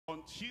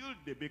Until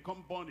they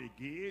become born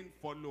again,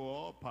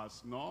 follow-up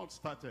has not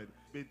started.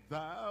 Be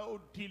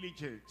thou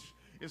diligent.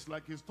 It's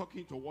like he's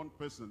talking to one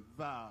person.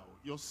 Thou,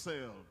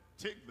 yourself,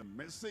 take the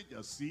message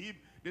as if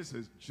this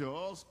is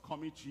just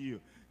coming to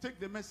you. Take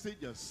the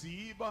message as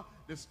if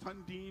the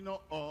standing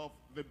of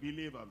the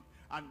believer.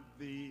 And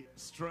the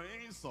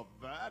strength of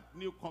that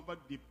new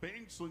convert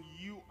depends on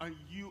you and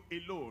you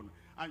alone.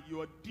 And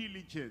you are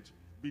diligent.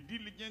 Be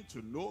diligent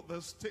to know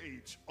the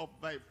state of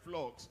thy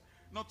flocks.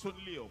 Not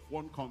only of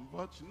one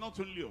convert, not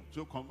only of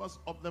two converts,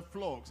 of the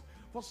flocks.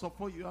 First of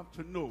all, you have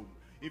to know.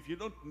 If you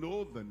don't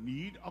know the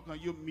need, how can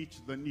you meet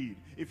the need?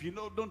 If you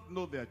don't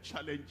know their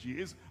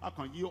challenges, how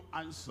can you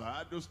answer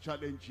those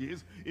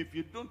challenges? If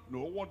you don't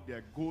know what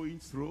they're going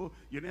through,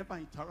 you never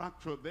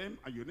interact with them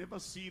and you never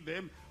see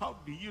them, how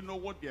do you know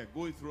what they're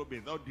going through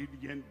without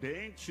diligent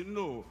then to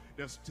know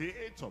the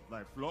state of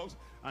thy flocks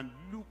and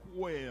look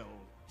well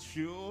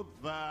to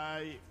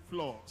thy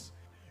flocks?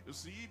 You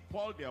see,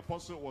 Paul the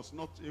apostle was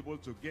not able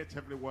to get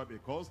everywhere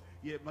because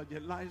he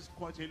evangelized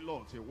quite a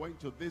lot. He went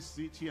to this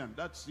city and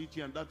that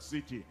city and that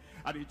city.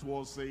 And it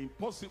was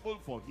impossible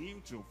for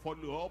him to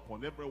follow up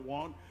on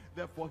everyone.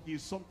 Therefore, he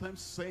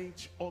sometimes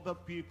sent other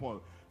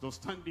people to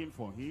stand in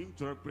for him,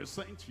 to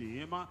represent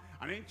him,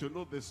 and then to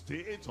know the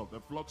state of the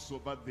flocks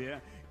over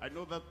there. I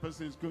know that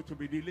person is going to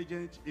be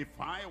diligent. If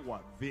I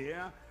were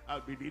there,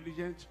 I'll be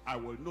diligent. I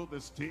will know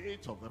the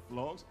state of the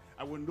flocks.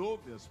 I will know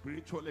their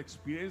spiritual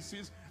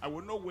experiences. I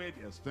will know where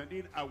they're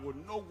standing. I will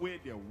know where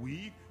they're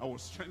weak. I will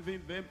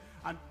strengthen them.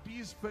 And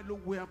these fellows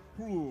were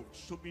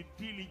proved to be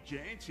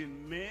diligent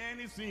in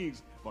many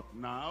things, but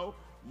now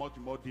much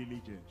more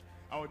diligent.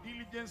 Our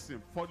diligence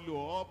in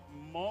follow-up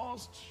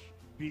must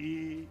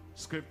be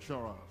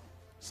scriptural.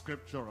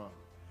 Scriptural.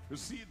 You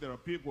see, there are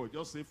people who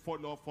just say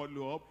follow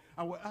up,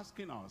 and we're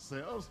asking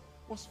ourselves,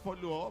 what's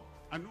follow up?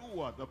 And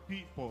who are the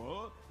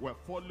people we're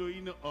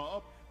following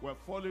up? We're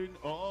following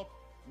up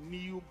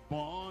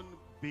newborn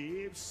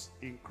babes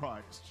in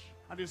Christ.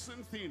 And the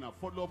same thing, a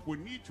follow-up, we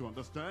need to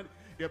understand.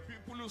 There are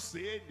people who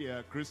say they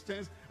are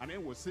Christians, and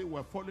then we'll say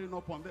we're following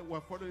up on them,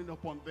 we're following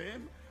up on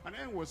them, and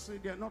then we'll say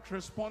they're not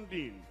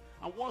responding.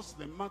 And what's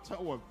the matter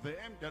with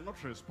them? They're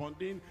not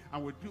responding,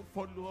 and we do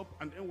follow up,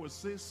 and then we'll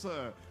say,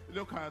 sir,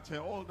 look at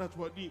all that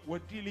we're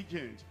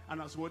diligent.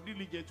 And as we're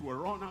diligent, we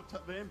run after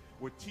them,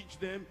 we teach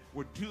them,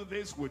 we do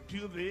this,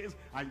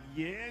 and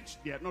yet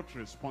they are not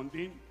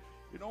responding.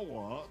 You know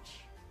what?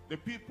 The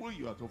people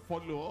you are to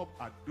follow up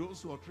are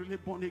those who are truly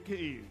born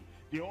again.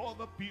 The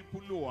other people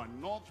who are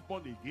not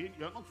born again,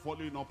 you're not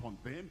following up on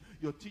them.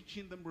 You're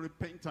teaching them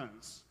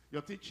repentance.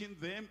 You're teaching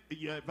them,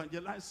 you're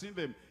evangelizing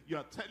them.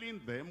 You're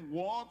telling them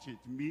what it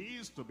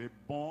means to be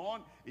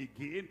born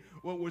again.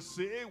 When we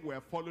say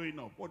we're following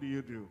up, what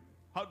do?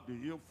 How do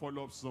you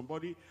follow up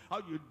somebody?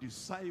 How do you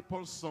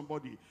disciple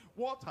somebody?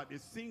 What are the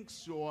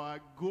things you are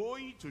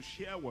going to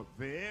share with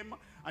them?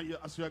 And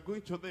as you are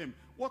going to them,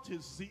 what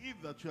is it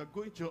that you are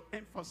going to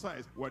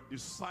emphasize? We're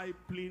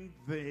discipling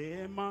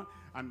them,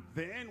 and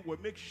then we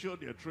make sure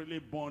they're truly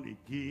born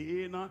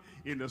again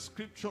in the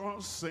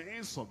scriptural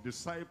sense of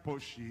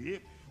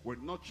discipleship. We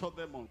nurture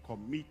them on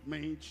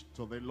commitment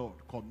to the Lord.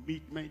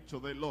 Commitment to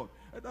the Lord.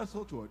 And that's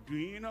what we're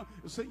doing.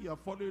 You say you are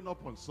following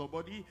up on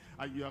somebody,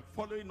 and you are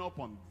following up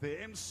on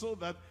them so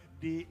that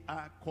they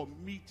are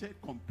committed,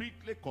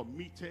 completely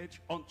committed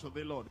unto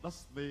the Lord.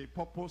 That's the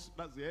purpose,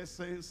 that's the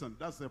essence, and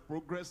that's the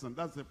progress, and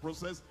that's the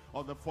process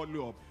of the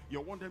follow-up.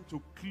 You want them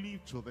to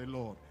cleave to the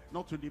Lord,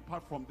 not to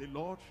depart from the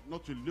Lord,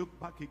 not to look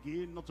back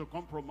again, not to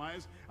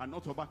compromise, and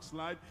not to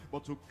backslide,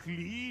 but to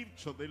cleave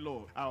to the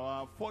Lord.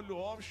 Our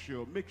follow-up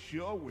should make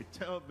sure we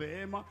tell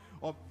them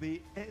of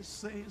the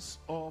essence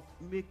of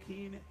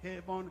making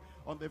heaven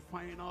on the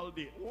final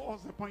day.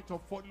 What's the point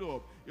of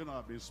follow-up? You know,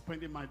 I've been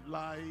spending my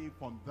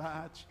life on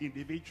that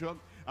individual.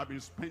 I've been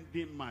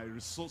spending my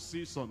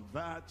resources on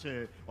that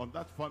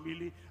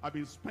family. I've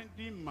been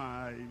spending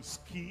my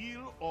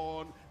skill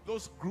on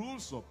those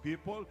groups of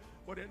people,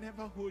 but they're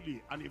never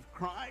holy. And if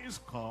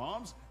Christ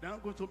comes, they're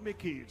not going to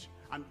make it.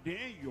 And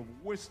then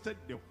you've wasted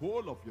the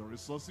whole of your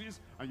resources,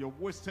 and you've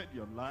wasted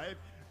your life.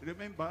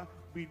 Remember,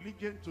 be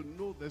diligent to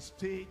know the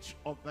stage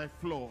of thy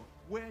flock.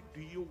 Where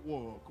do you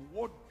work?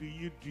 What do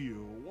you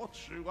do?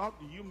 How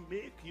do you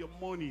make your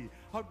money?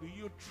 How do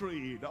you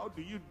trade? How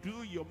do you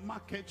do your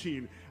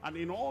marketing? And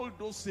in all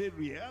those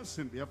areas,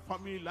 in their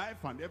family life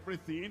and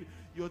everything,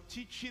 you're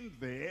teaching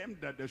them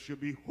that there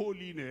should be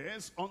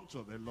holiness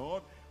unto the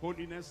Lord,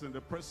 holiness in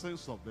the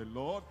presence of the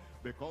Lord,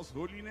 because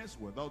holiness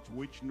without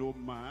which no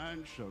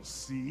man shall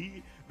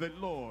see the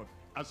Lord.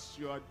 As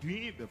you are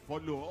doing the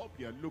follow-up,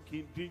 you are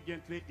looking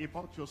diligently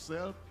about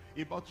yourself,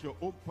 about your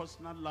own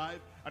personal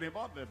life, and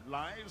about the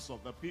lives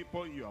of the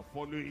people you are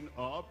following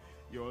up.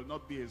 You will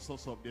not be a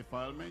source of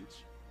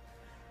defilement.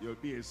 You'll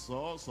be a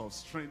source of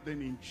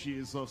strengthening in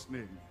Jesus'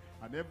 name.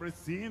 And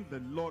everything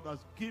the Lord has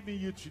given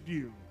you to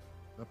do,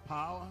 the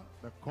power,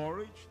 the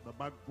courage, the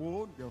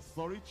backbone, the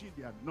authority,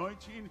 the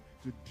anointing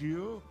to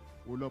do,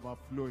 will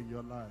overflow in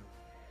your life.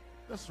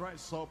 Let's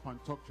rise up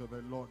and talk to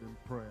the Lord in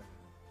prayer.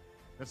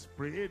 Let's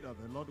pray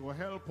that the Lord will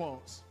help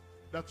us,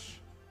 that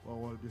we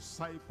will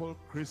disciple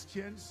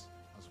Christians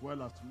as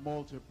well as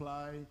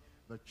multiply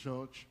the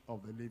church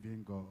of the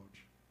living God.